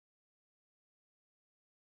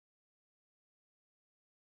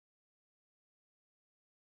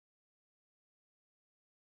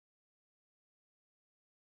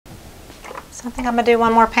So I think I'm going to do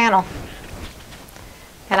one more panel.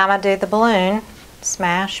 And I'm going to do the balloon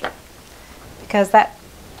smash because that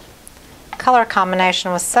color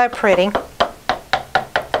combination was so pretty.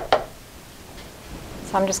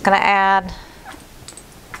 So I'm just going to add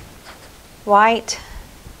white.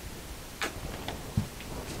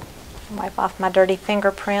 Wipe off my dirty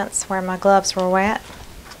fingerprints where my gloves were wet.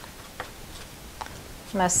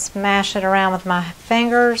 I'm going to smash it around with my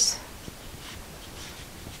fingers.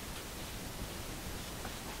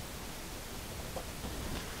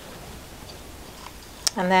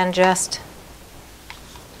 And then just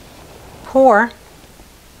pour.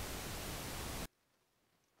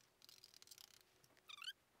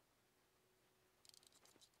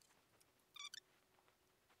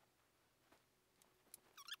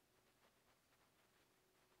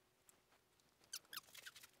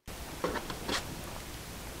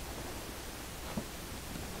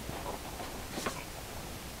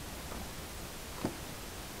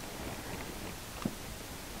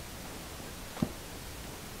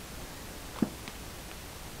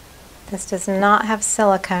 This does not have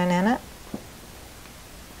silicone in it.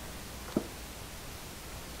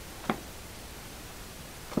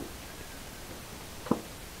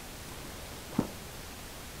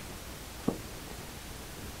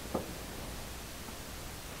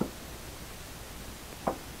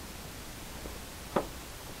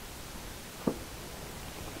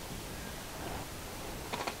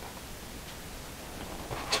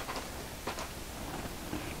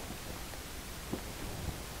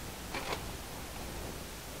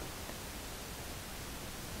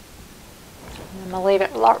 I'm going to leave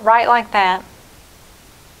it right like that.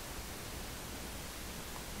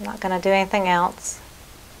 I'm not going to do anything else.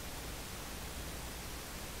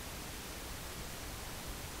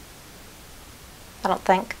 I don't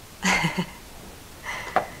think.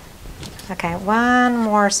 Okay, one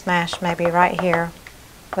more smash maybe right here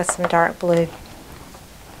with some dark blue.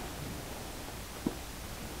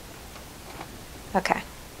 Okay.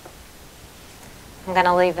 I'm going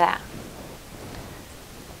to leave that.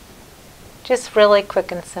 Just really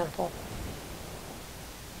quick and simple.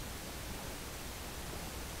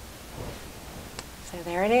 So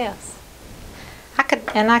there it is.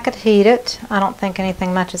 I could heat it. I don't think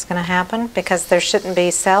anything much is going to happen because there shouldn't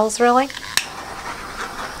be cells really.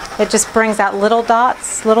 It just brings out little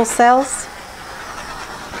dots, little cells.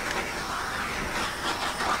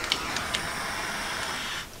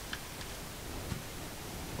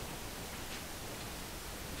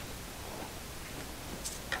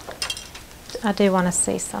 I do want to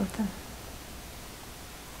see something.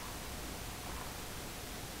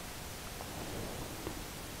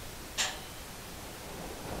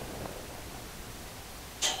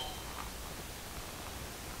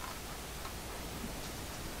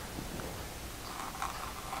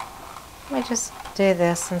 Let me just do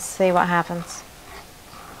this and see what happens.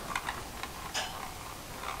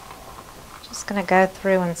 Just going to go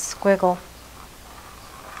through and squiggle.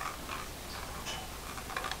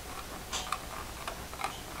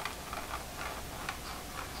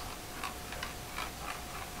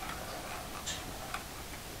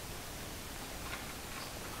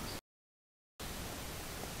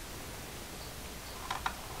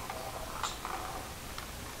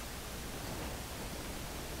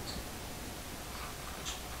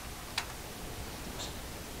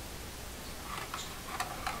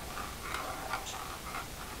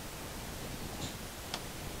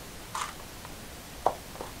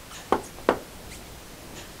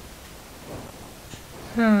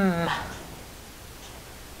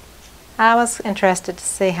 I was interested to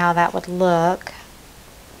see how that would look.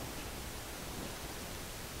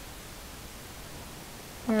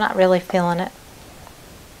 I'm not really feeling it.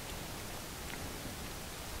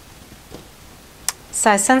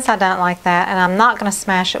 So since I don't like that, and I'm not going to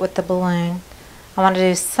smash it with the balloon, I want to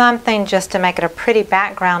do something just to make it a pretty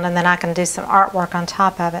background, and then I can do some artwork on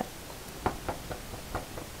top of it.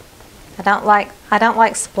 I don't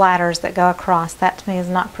like splatters that go across. That to me is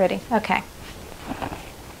not pretty. Okay.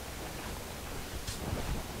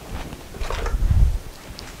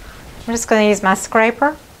 I'm just going to use my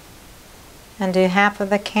scraper and do half of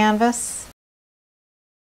the canvas.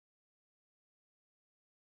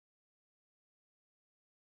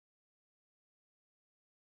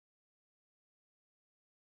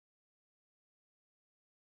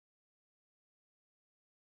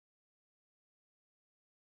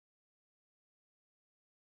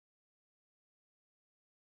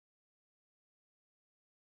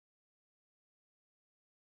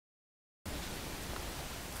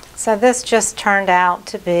 So this just turned out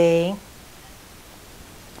to be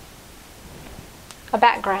a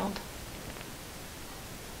background.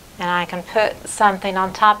 And I can put something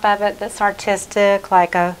on top of it that's artistic,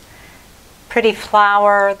 like a pretty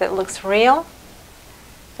flower that looks real,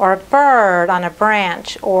 or a bird on a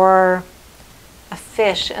branch, or a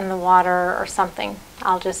fish in the water or something.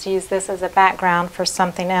 I'll just use this as a background for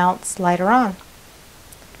something else later on,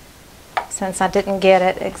 since I didn't get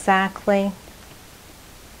it exactly.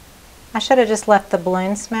 I should have just left the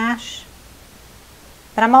Balloon Smash,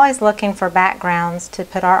 but I'm always looking for backgrounds to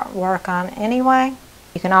put artwork on anyway.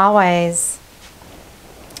 You can always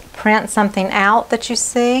print something out that you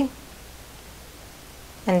see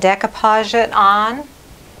and decoupage it on.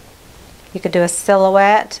 You could do a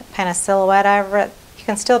silhouette, paint a silhouette over it. You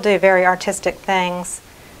can still do very artistic things.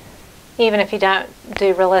 Even if you don't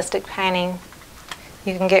do realistic painting,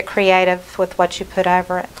 you can get creative with what you put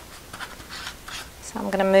over it. So I'm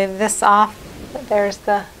going to move this off. There's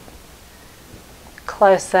the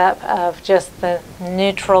close-up of just the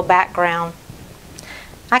neutral background.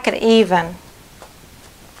 I could even,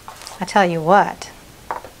 I tell you what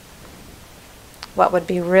would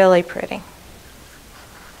be really pretty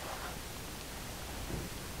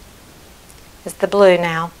is the blue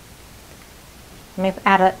now. Let me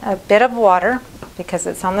add a bit of water because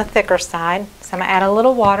it's on the thicker side. So I'm going to add a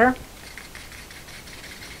little water.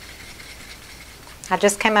 I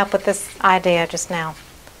just came up with this idea just now.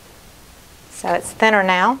 So it's thinner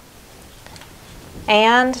now.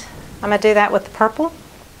 And I'm going to do that with the purple.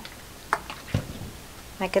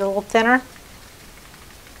 Make it a little thinner.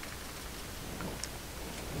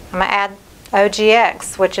 I'm going to add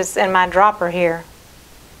OGX, which is in my dropper here.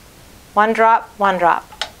 One drop, one drop.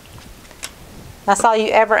 That's all you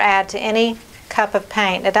ever add to any cup of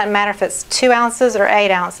paint. It doesn't matter if it's 2 ounces or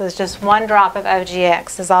 8 ounces, just 1 drop of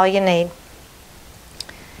OGX is all you need.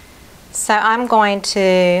 So I'm going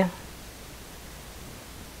to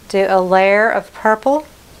do a layer of purple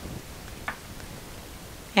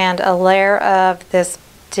and a layer of this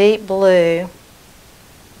deep blue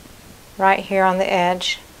right here on the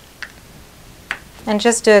edge, and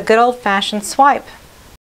just do a good old-fashioned swipe.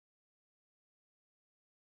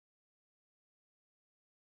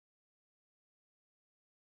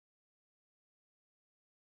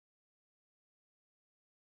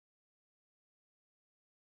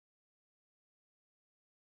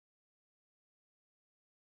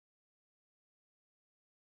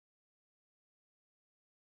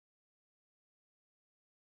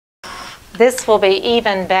 This will be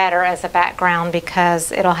even better as a background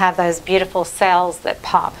because it'll have those beautiful cells that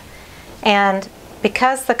pop. And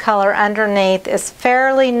because the color underneath is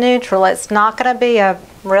fairly neutral, it's not going to be a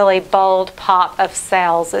really bold pop of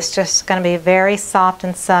cells. It's just going to be very soft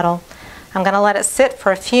and subtle. I'm going to let it sit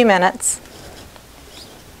for a few minutes,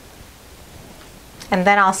 and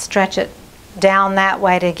then I'll stretch it down that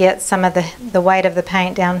way to get some of the weight of the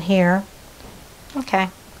paint down here. Okay,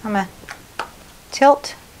 I'm going to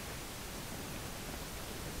tilt.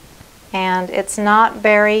 And it's not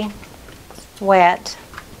very wet,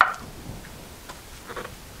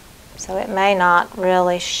 so it may not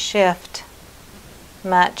really shift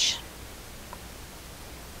much.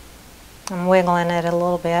 I'm wiggling it a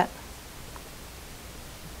little bit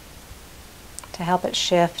to help it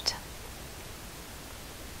shift.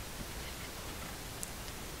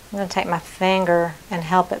 I'm going to take my finger and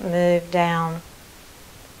help it move down.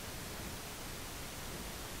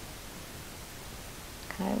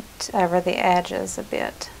 Over the edges a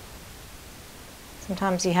bit.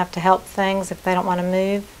 Sometimes you have to help things if they don't want to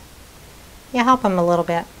move. You help them a little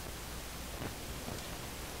bit.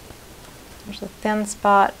 There's a thin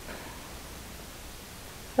spot.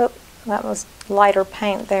 Oh, that was lighter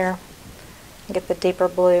paint there. Get the deeper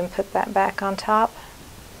blue and put that back on top.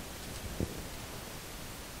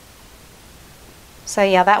 So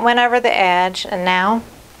yeah, that went over the edge, and now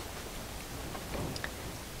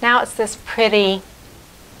it's this pretty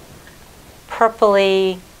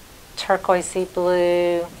purpley, turquoisey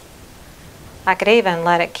blue. I could even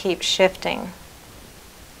let it keep shifting,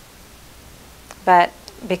 but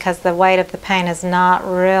because the weight of the paint is not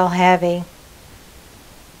real heavy,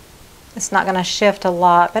 it's not going to shift a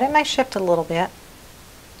lot, but it may shift a little bit.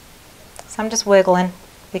 So I'm just wiggling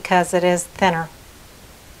because it is thinner.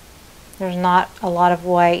 There's not a lot of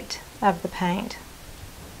weight of the paint.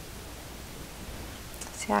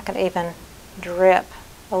 See, I could even drip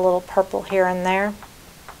a little purple here and there.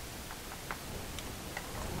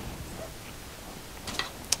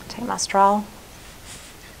 Take my straw.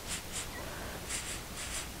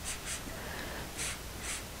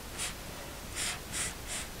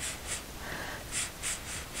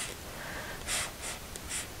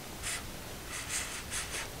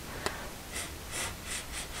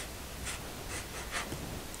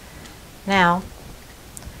 Now,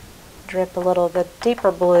 drip a little of the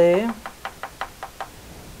deeper blue.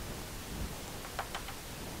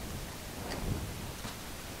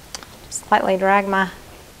 Just lightly drag my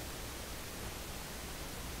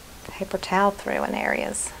paper towel through in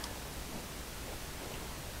areas.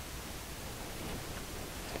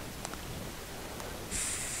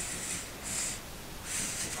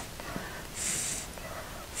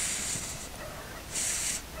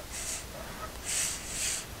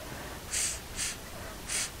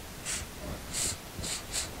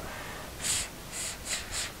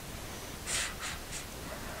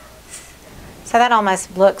 So that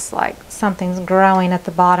almost looks like something's growing at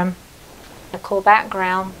the bottom. A cool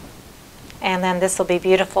background. And then this will be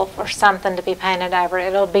beautiful for something to be painted over.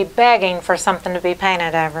 It'll be begging for something to be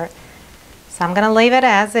painted over it. So I'm going to leave it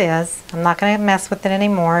as is. I'm not going to mess with it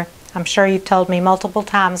anymore. I'm sure you've told me multiple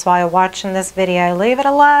times while watching this video, leave it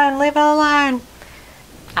alone, leave it alone.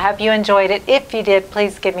 I hope you enjoyed it. If you did,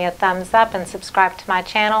 please give me a thumbs up and subscribe to my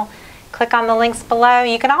channel. Click on the links below.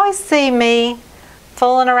 You can always see me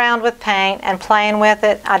fooling around with paint and playing with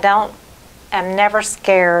it. I'm never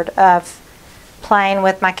scared of playing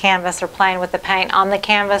with my canvas or playing with the paint on the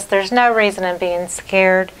canvas. There's no reason in being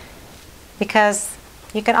scared because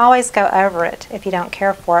you can always go over it if you don't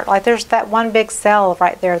care for it. Like there's that one big cell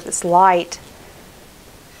right there that's light.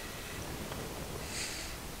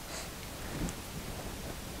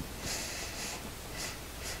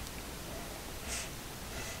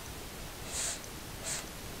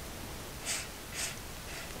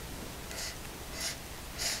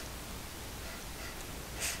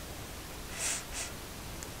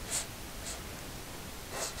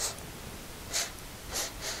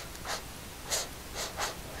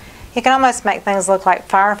 You can almost make things look like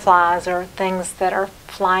fireflies or things that are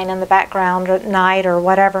flying in the background at night or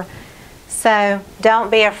whatever. So don't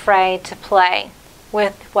be afraid to play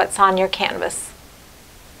with what's on your canvas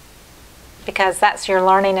because that's your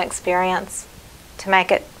learning experience to make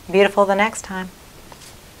it beautiful the next time.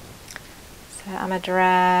 So I'm going to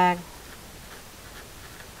drag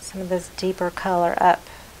some of this deeper color up.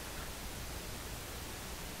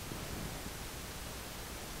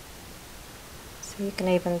 You can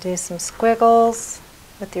even do some squiggles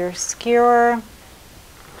with your skewer.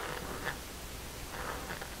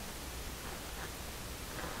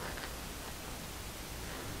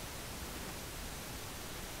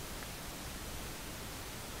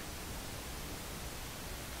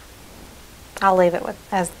 I'll leave it with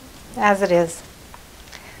as it is.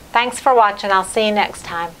 Thanks for watching. I'll see you next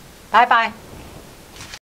time. Bye-bye.